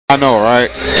I know, right?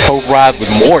 Hope ride with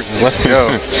Mortons. Let's go.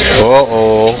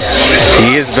 Uh-oh.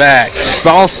 He is back.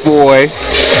 Sauceboy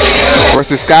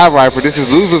versus Sky Viper. This is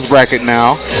loser's bracket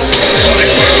now.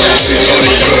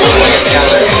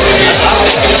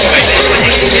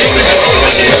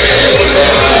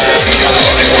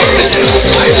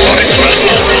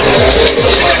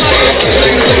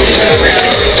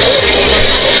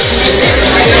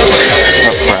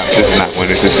 Oh crap, this is not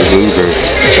winners, this is losers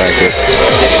bracket.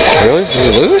 Really? This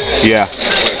is losers? Yeah.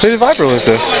 Who did Viper lose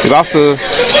to? He lost to...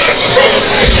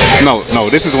 No,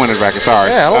 this is winners bracket, sorry.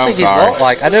 Yeah, I don't think he's lost.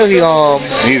 Like, I know he,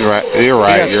 He's right, you're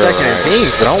right, he got second in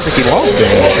teams, but I don't think he lost to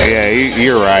him. Yeah,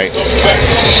 you're right.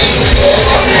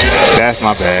 That's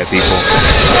my bad, people.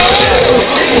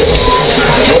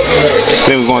 I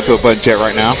think we're going to a button check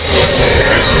right now.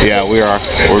 Yeah, we are.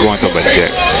 We're going to a button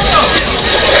check.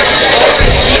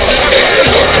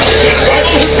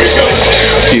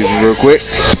 Excuse me real quick.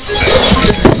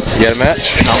 You got a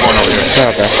match? I'm going over here.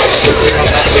 Okay.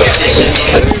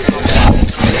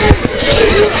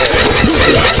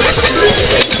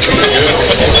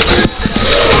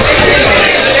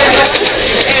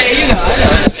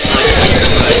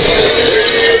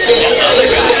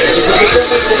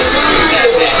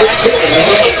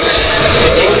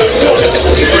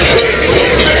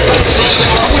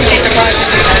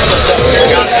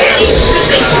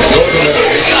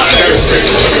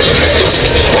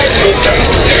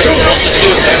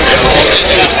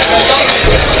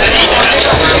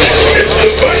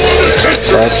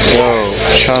 Let's go.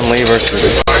 Chun-Li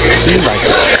versus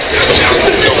C-Viper.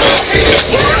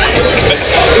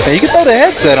 Hey, you can throw the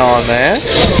headset on, man.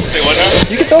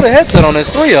 You can throw the headset on. There's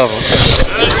 3 of them.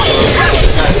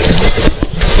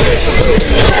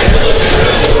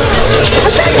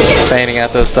 Fanning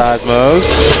out those size moves.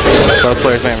 Both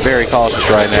players being very cautious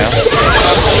right now.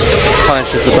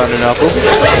 Punches the thunder knuckle.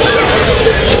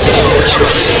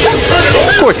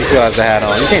 Of course he still has the hat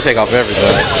on. You can't take off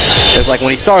everything. It's like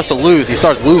when he starts to lose, he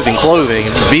starts losing clothing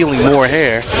and revealing more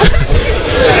hair.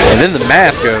 And then the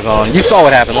mask goes on. You saw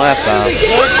what happened last time.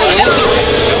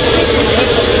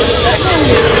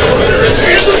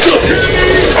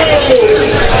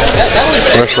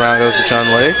 First round goes to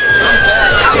Chun-Li.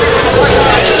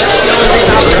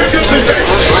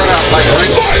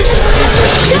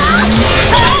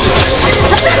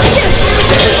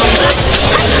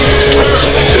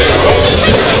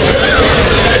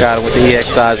 Got it with the EX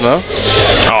Seismo.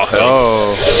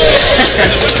 Oh.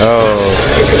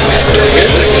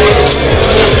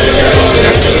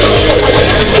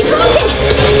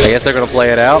 I guess they're going to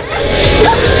play it out.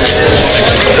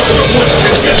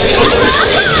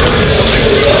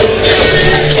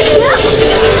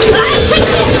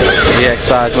 EX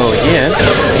Seismo again.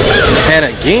 And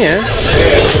again.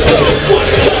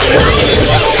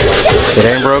 It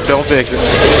ain't broke, don't fix it.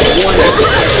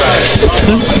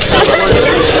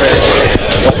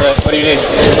 What do you need?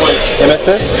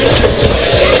 MS2?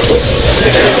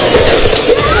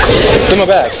 It's in my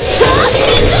bag.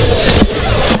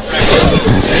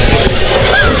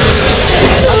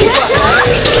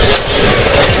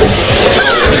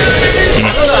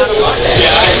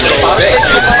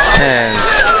 And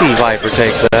C-Viper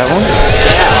takes that one.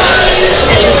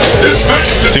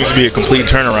 Seems to be a complete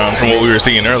turnaround from what we were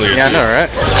seeing earlier. Yeah, I know, right?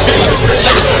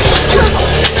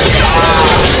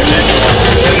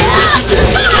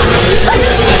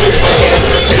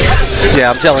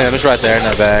 Yeah, I'm telling you, it's right there in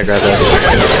that bag right there.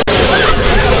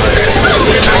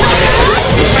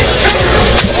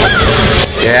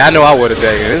 Yeah, I know I would have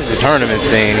taken it. This is a tournament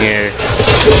scene here.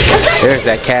 There's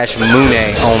that Cash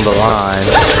Mooney on the line.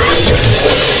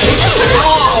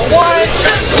 Oh, what?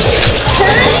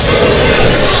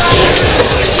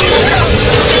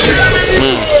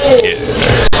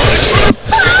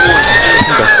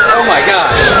 Oh my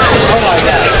god. Oh my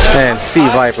god. And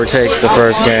C-Viper takes the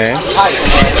first game.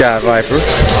 Sky Viper.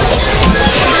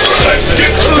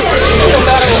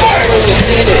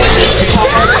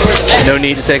 No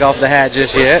need to take off the hat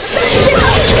just yet.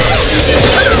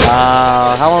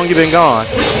 How long you been gone?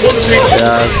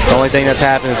 It's the only thing that's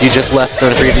happened if you just left for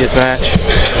the previous match.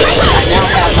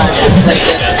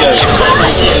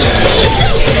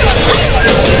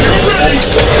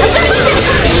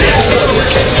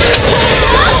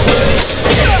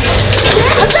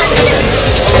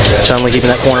 Chun-Li keeping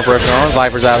that corner pressure on.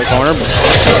 Viper's out of the corner.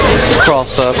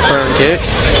 Cross up, burn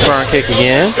kick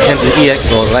again. Into the EX,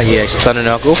 well, not EX, just thunder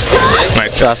knuckle.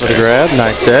 Nice shots with the grab.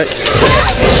 Nice tech.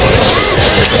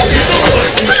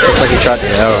 Looks like he tried.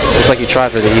 Yeah, looks like he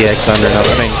tried for the EX thunder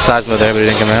knuckle. I mean, Seismo there, but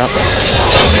it didn't come out.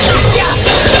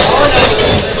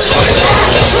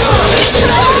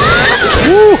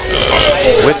 Woo!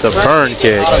 With the burn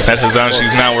kick. That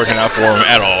Hazanchi's not working out for him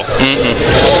at all.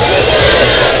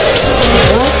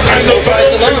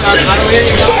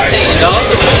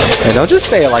 And don't just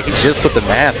say it like he just put the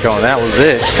mask on. That was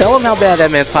it. Tell him how bad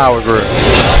that man's power grew.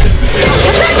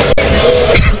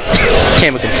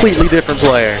 Became a completely different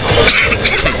player.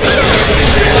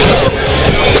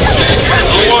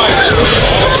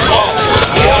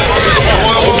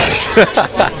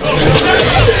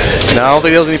 No, I don't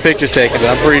think there was any pictures taken, but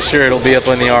I'm pretty sure it'll be up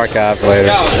in the archives later.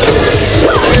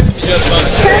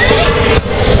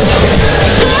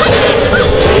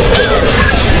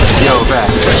 Yo, back.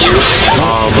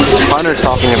 Hunter's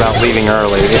talking about leaving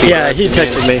early. Yeah, he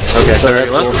texted me. Okay, so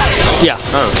that's cool. Yeah.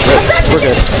 Oh, We're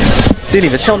good. didn't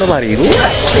even tell nobody he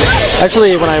left.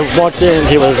 Actually, when I walked in,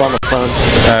 he was on the phone.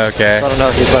 Okay. So I don't know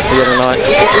if he's left yet or not.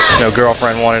 No,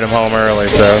 girlfriend wanted him home early,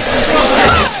 so.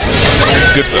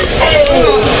 Good stuff.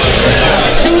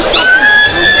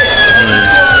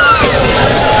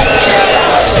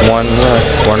 It's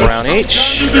one round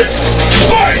each.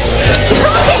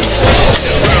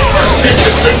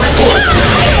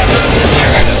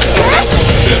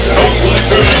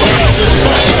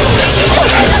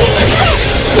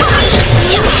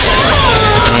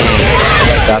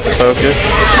 Got the focus.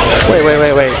 Wait.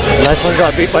 Nice one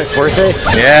got beat by Forte.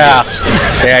 Yeah.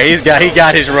 Yeah, he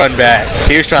got his run back.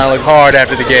 He was trying to look hard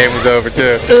after the game was over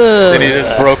too. Then he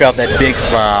just broke out that big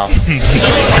smile.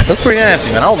 That's pretty nasty,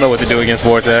 man. I don't know what to do against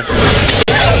Forte.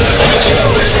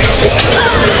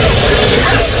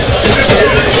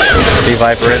 Sea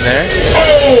Viper in there.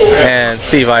 And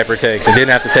Sea Viper takes it. Didn't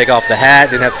have to take off the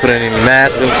hat, didn't have to put in any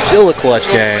mask, but it was still a clutch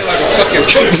game. I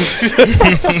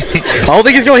don't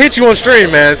think he's going to hit you on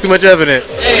stream, man. It's too much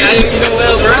evidence. Hey, I didn't even know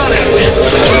Will Brown is.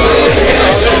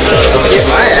 Get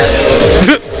my ass.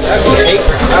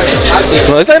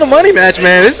 Well, this ain't a money match,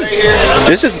 man. This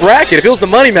is just bracket. If it was the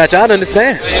money match, I'd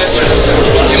understand. Am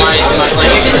I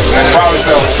playing again? Probably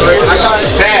so. I thought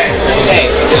tag. Hey,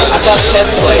 I thought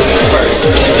chess play first.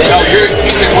 No, you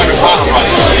can win the final fight.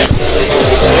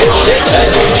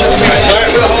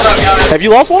 Have you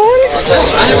lost one already?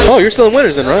 Oh, you're still in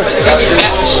winners then, right?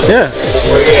 Yeah.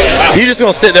 You're just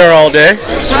gonna sit there all day. Wait,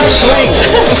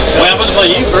 I'm supposed to play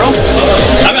you, bro?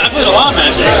 I played a lot of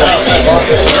matches.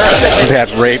 That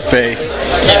rape face.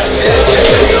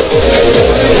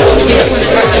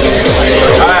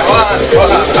 Alright, hold on.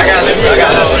 I got it.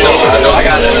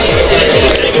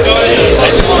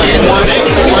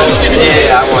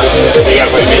 Yeah, I won. You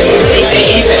gotta play me.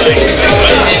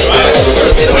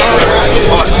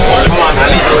 Come on, I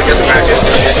need to look at the bracket.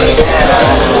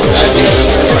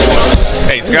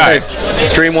 Hey, Sky.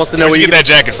 Stream wants to know Where'd where you you get that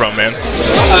jacket from, man?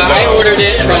 I ordered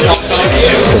it from Hong Kong.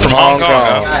 From Hong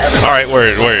Kong. Huh? All right,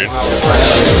 word. Alright.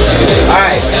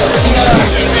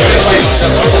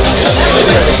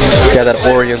 He's got that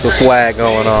Oriental swag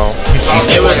going on.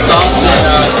 It was sauce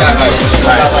and Sky Viper.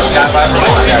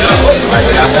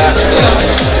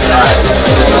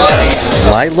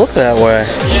 Might look that way.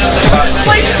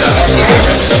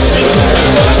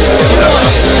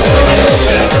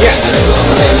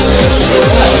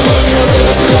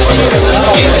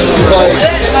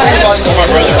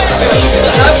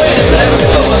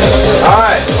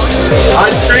 Alright.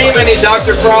 On stream, I need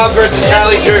Dr. Frog versus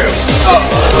Callie Drew.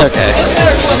 Okay.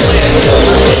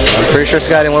 I'm pretty sure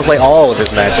Scott didn't want to play all of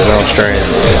his matches on stream.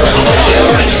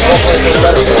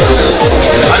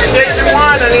 On station 1,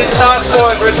 I need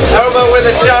Sauceboy versus Hobo with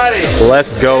a Shotty.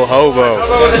 Let's go, Hobo.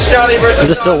 Hobo with a Shotty versus. Is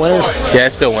it still winners? Yeah,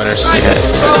 it's still winners.